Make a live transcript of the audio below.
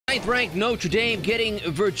Ninth-ranked Notre Dame getting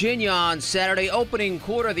Virginia on Saturday. Opening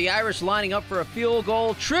quarter, the Irish lining up for a field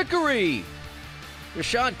goal. Trickery!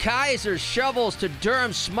 Rashawn Kaiser shovels to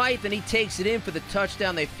Durham Smythe, and he takes it in for the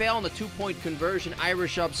touchdown. They fail on the two-point conversion.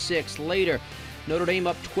 Irish up 6. Later, Notre Dame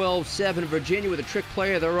up 12-7. Virginia with a trick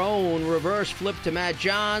play of their own. Reverse flip to Matt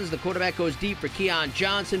Johns. The quarterback goes deep for Keon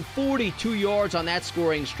Johnson. 42 yards on that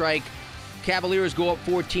scoring strike. Cavaliers go up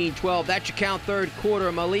 14-12. That should count third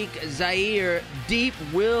quarter. Malik Zaire deep.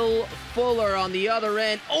 Will Fuller on the other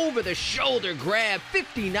end. Over the shoulder grab.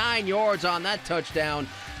 59 yards on that touchdown.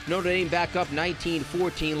 Notre Dame back up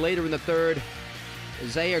 19-14. Later in the third,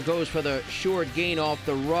 Zaire goes for the short gain off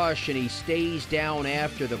the rush, and he stays down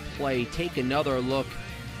after the play. Take another look.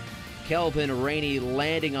 Kelvin Rainey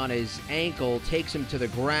landing on his ankle takes him to the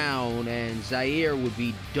ground, and Zaire would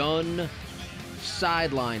be done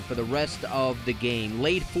sideline for the rest of the game.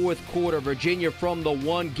 Late fourth quarter, Virginia from the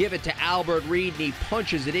 1. Give it to Albert Reed, and he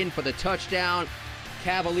punches it in for the touchdown.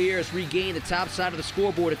 Cavaliers regain the top side of the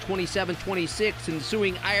scoreboard at 27-26.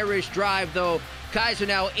 Ensuing Irish drive, though. Kaiser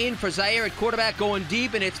now in for Zaire at quarterback, going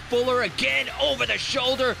deep, and it's Fuller again over the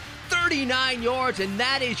shoulder. 39 yards, and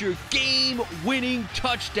that is your game-winning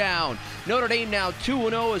touchdown. Notre Dame now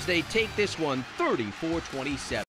 2-0 as they take this one 34-27.